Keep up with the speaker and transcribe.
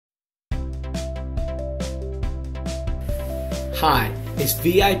Hi, it's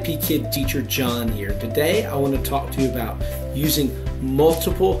VIPKID teacher John here. Today I want to talk to you about using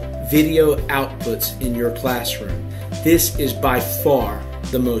multiple video outputs in your classroom. This is by far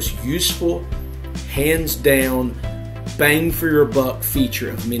the most useful, hands down, bang for your buck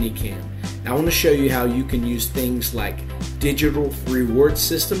feature of ManyCam. I want to show you how you can use things like digital reward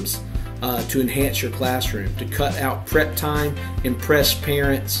systems to enhance your classroom, to cut out prep time, impress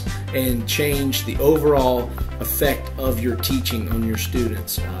parents, and change the overall effect of your teaching on your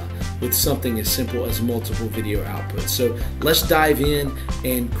students with something as simple as multiple video outputs. So let's dive in,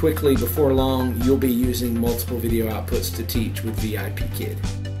 and quickly, before long, you'll be using multiple video outputs to teach with VIPKID.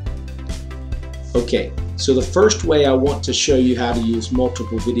 Okay, so the first way I want to show you how to use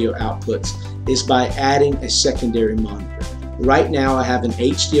multiple video outputs is by adding a secondary monitor. Right now I have an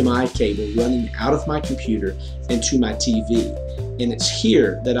HDMI cable running out of my computer into my TV, and it's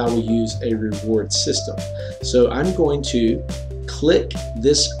here that I will use a reward system. So I'm going to click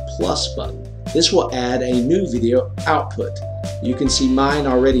this plus button. This will add a new video output. You can see mine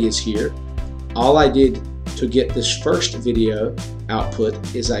already is here. All I did to get this first video output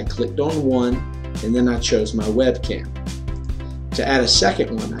is I clicked on one, and then I chose my webcam. To add a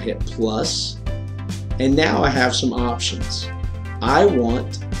second one, I hit plus, and now I have some options. I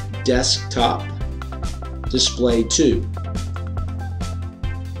want desktop display 2.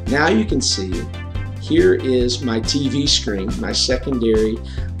 Now you can see here is my TV screen, my secondary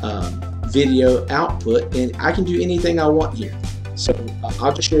video output, and I can do anything I want here. So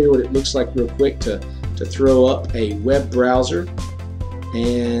I'll just show you what it looks like real quick to throw up a web browser,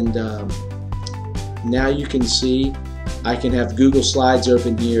 and now you can see I can have Google Slides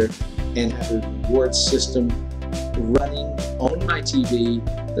open here and have a reward system running on my TV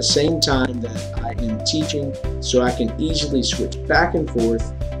the same time that I am teaching, so I can easily switch back and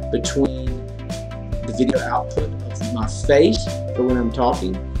forth between the video output of my face for when I'm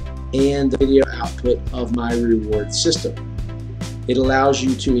talking and the video output of my reward system. It allows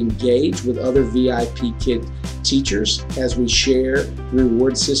you to engage with other VIPKID teachers as we share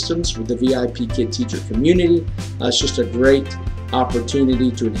reward systems with the VIPKID teacher community. It's just a great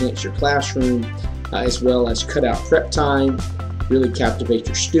opportunity to enhance your classroom, as well as cut out prep time, really captivate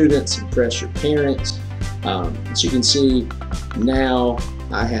your students, impress your parents. As you can see, now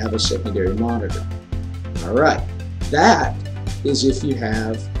I have a secondary monitor. All right, that is if you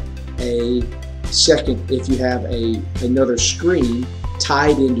have another screen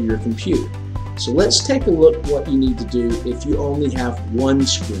tied into your computer. So let's take a look what you need to do if you only have one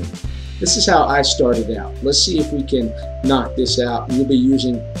screen. This is how I started out. Let's see if we can knock this out, and you'll be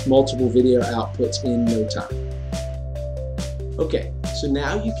using multiple video outputs in no time. Okay, so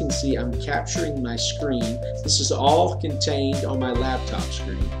now you can see I'm capturing my screen. This is all contained on my laptop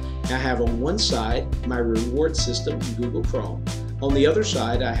screen. I have on one side my reward system in Google Chrome. On the other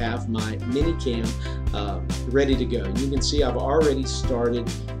side, I have my ManyCam ready to go. You can see I've already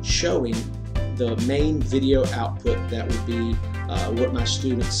started showing the main video output that would be what my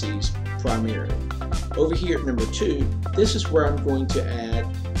student sees primarily. Over here at number 2, this is where I'm going to add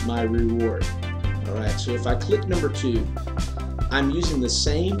my reward. Alright, so if I click number 2, I'm using the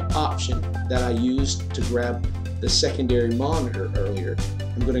same option that I used to grab the secondary monitor earlier.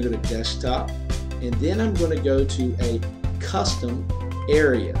 I'm going to go to desktop, and then I'm going to go to a custom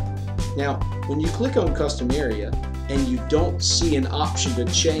area. Now, when you click on custom area and you don't see an option to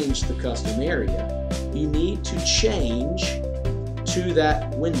change the custom area, you need to change to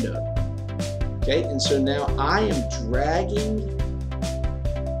that window. Okay, and so now I am dragging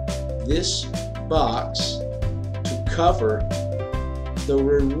this box to cover the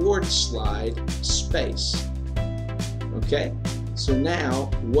reward slide space. Okay, so now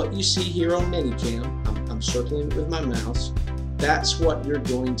what you see here on ManyCam, I'm circling it with my mouse, that's what you're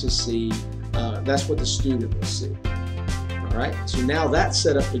going to see, that's what the student will see. Alright, so now that's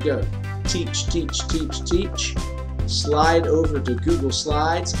set up to go. Teach, teach, teach, teach. Slide over to Google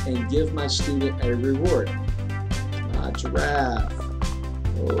Slides and give my student a reward. A giraffe.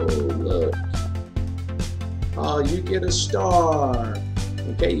 Oh, look. Oh, you get a star.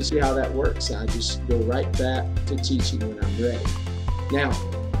 Okay, you see how that works? I just go right back to teaching when I'm ready. Now,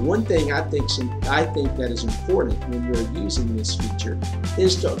 one thing I think that is important when you're using this feature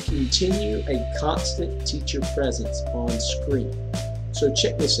is to continue a constant teacher presence on screen. So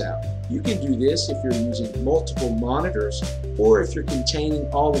check this out. You can do this if you're using multiple monitors or if you're containing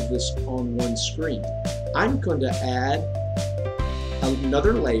all of this on one screen. I'm going to add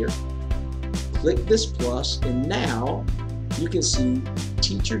another layer, click this plus, and now you can see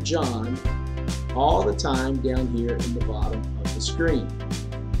Teacher John all the time down here in the bottom of the screen.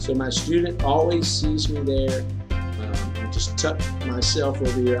 So my student always sees me there. I'm just just tuck myself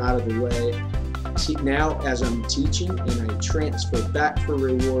over here out of the way. See, now as I'm teaching and I transfer back for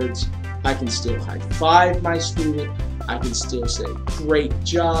rewards, I can still high-five my student. I can still say, great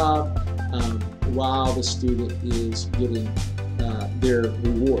job, while the student is getting their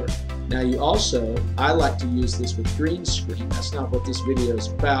reward. Now I like to use this with green screen. That's not what this video is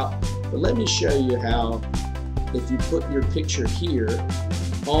about, but let me show you how if you put your picture here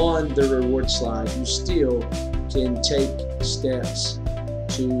on the reward slide, you still can take steps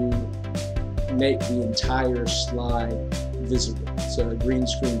to make the entire slide visible. So a green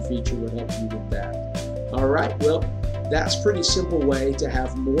screen feature will help you with that. All right, well, that's a pretty simple way to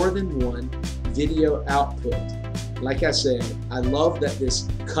have more than one video output. Like I said, I love that this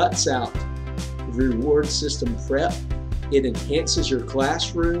cuts out reward system prep. It enhances your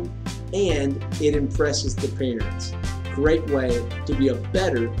classroom and it impresses the parents. Great way to be a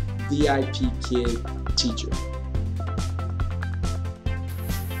better VIPKid teacher.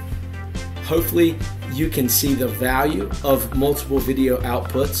 Hopefully you can see the value of multiple video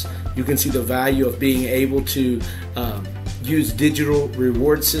outputs. You can see the value of being able to use digital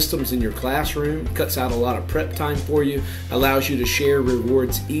reward systems in your classroom. It cuts out a lot of prep time for you, allows you to share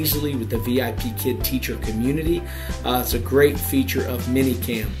rewards easily with the VIPKid teacher community. It's a great feature of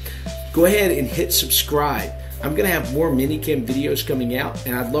ManyCam. Go ahead and hit subscribe. I'm going to have more ManyCam videos coming out,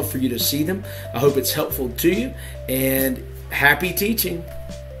 and I'd love for you to see them. I hope it's helpful to you, and happy teaching.